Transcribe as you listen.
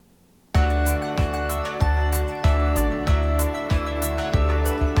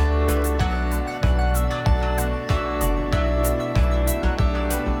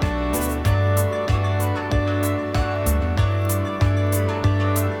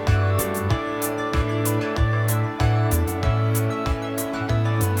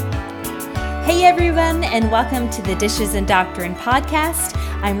Hey everyone, and welcome to the Dishes and Doctrine podcast.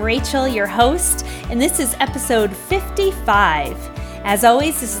 I'm Rachel, your host, and this is episode 55. As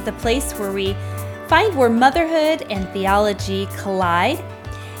always, this is the place where we find where motherhood and theology collide.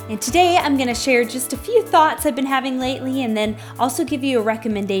 And today I'm going to share just a few thoughts I've been having lately and then also give you a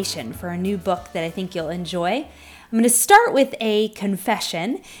recommendation for a new book that I think you'll enjoy. I'm going to start with a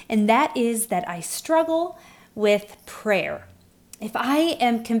confession, and that is that I struggle with prayer. If I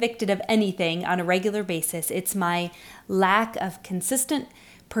am convicted of anything on a regular basis, it's my lack of consistent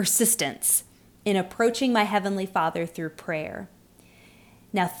persistence in approaching my Heavenly Father through prayer.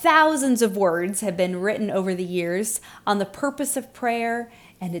 Now, thousands of words have been written over the years on the purpose of prayer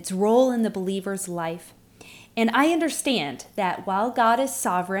and its role in the believer's life. And I understand that while God is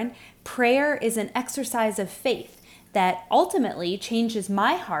sovereign, prayer is an exercise of faith that ultimately changes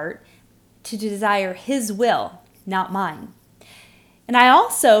my heart to desire His will, not mine. And I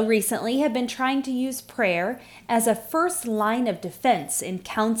also recently have been trying to use prayer as a first line of defense in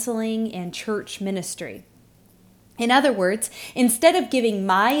counseling and church ministry. In other words, instead of giving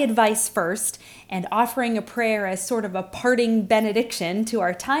my advice first and offering a prayer as sort of a parting benediction to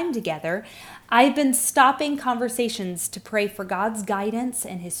our time together, I've been stopping conversations to pray for God's guidance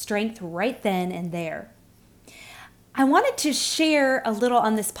and His strength right then and there. I wanted to share a little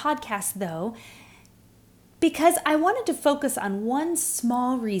on this podcast, though, because I wanted to focus on one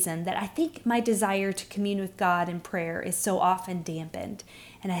small reason that I think my desire to commune with God in prayer is so often dampened.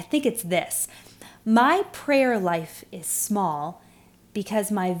 And I think it's this. My prayer life is small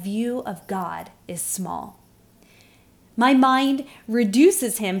because my view of God is small. My mind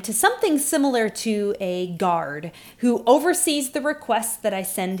reduces Him to something similar to a guard who oversees the requests that I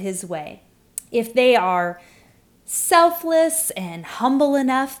send his way. If they are selfless and humble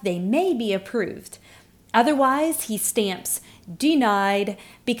enough, they may be approved. Otherwise, he stamps denied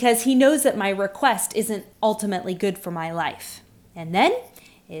because he knows that my request isn't ultimately good for my life. And then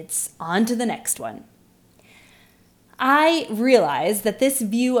it's on to the next one. I realize that this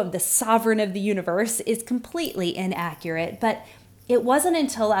view of the sovereign of the universe is completely inaccurate, but it wasn't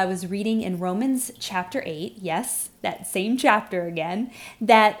until I was reading in Romans chapter 8, yes, that same chapter again,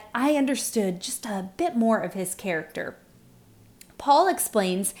 that I understood just a bit more of his character. Paul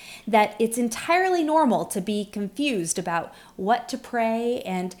explains that it's entirely normal to be confused about what to pray,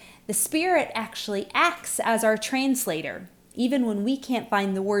 and the Spirit actually acts as our translator, even when we can't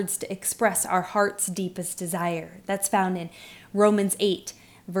find the words to express our heart's deepest desire. That's found in Romans 8,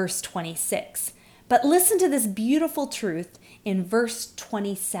 verse 26. But listen to this beautiful truth in verse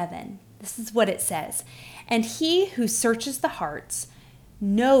 27. This is what it says. And He who searches the hearts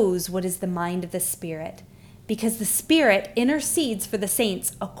knows what is the mind of the Spirit, because the Spirit intercedes for the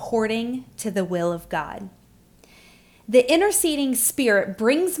saints according to the will of God. The interceding Spirit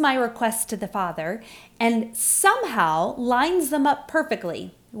brings my requests to the Father and somehow lines them up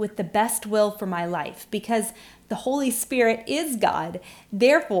perfectly with the best will for my life, because the Holy Spirit is God.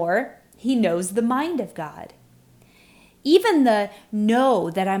 Therefore, He knows the mind of God. Even the no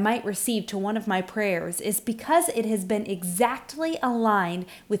that I might receive to one of my prayers is because it has been exactly aligned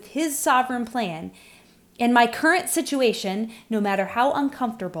with His sovereign plan. And my current situation, no matter how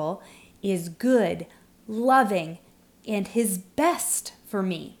uncomfortable, is good, loving, and His best for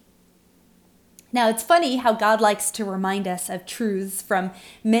me. Now, it's funny how God likes to remind us of truths from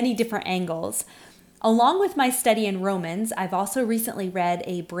many different angles. Along with my study in Romans, I've also recently read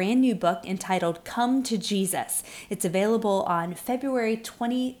a brand new book entitled Come to Jesus. It's available on February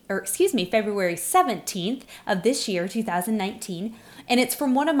 17th of this year, 2019, and it's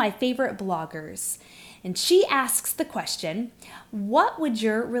from one of my favorite bloggers. And she asks the question, what would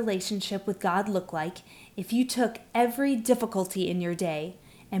your relationship with God look like if you took every difficulty in your day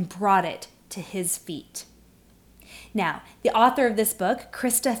and brought it to His feet? Now, the author of this book,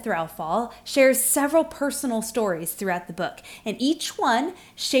 Krista Threlfall, shares several personal stories throughout the book, and each one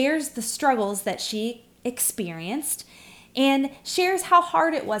shares the struggles that she experienced and shares how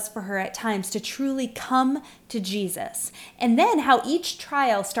hard it was for her at times to truly come to Jesus. And then how each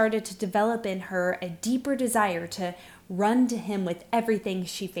trial started to develop in her a deeper desire to run to Him with everything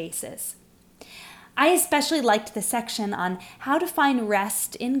she faces. I especially liked the section on how to find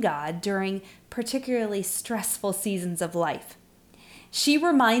rest in God during particularly stressful seasons of life. She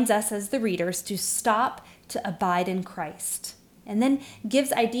reminds us as the readers to stop to abide in Christ, and then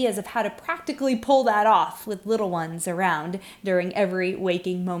gives ideas of how to practically pull that off with little ones around during every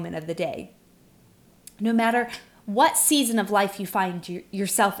waking moment of the day. No matter what season of life you find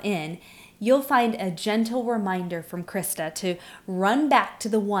yourself in, you'll find a gentle reminder from Krista to run back to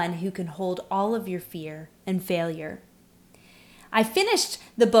the one who can hold all of your fear and failure. I finished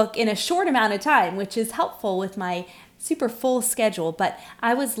the book in a short amount of time, which is helpful with my super full schedule, but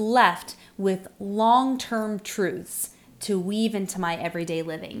I was left with long-term truths to weave into my everyday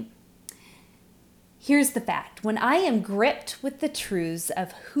living. Here's the fact. When I am gripped with the truths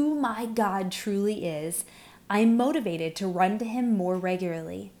of who my God truly is, I'm motivated to run to Him more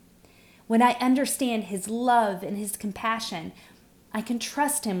regularly. When I understand His love and His compassion, I can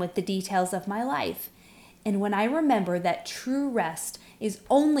trust Him with the details of my life. And when I remember that true rest is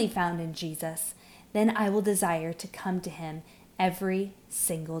only found in Jesus, then I will desire to come to Him every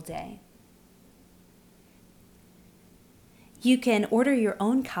single day. You can order your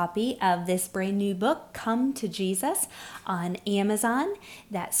own copy of this brand new book, Come to Jesus, on Amazon.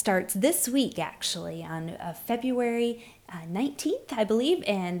 That starts this week, actually, on February 19th, I believe,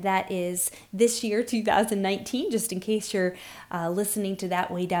 and that is this year, 2019, just in case you're listening to that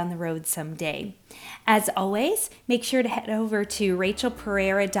way down the road someday. As always, make sure to head over to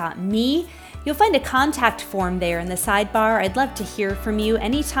rachelpereira.me. You'll find a contact form there in the sidebar. I'd love to hear from you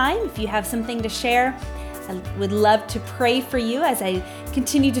anytime if you have something to share. I would love to pray for you as I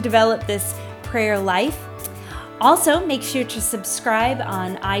continue to develop this prayer life. Also, make sure to subscribe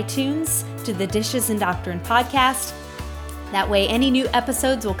on iTunes to the Dishes and Doctrine podcast. That way, any new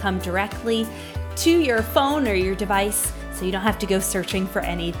episodes will come directly to your phone or your device, so you don't have to go searching for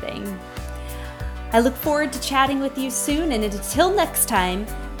anything. I look forward to chatting with you soon, and until next time,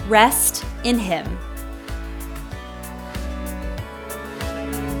 rest in Him.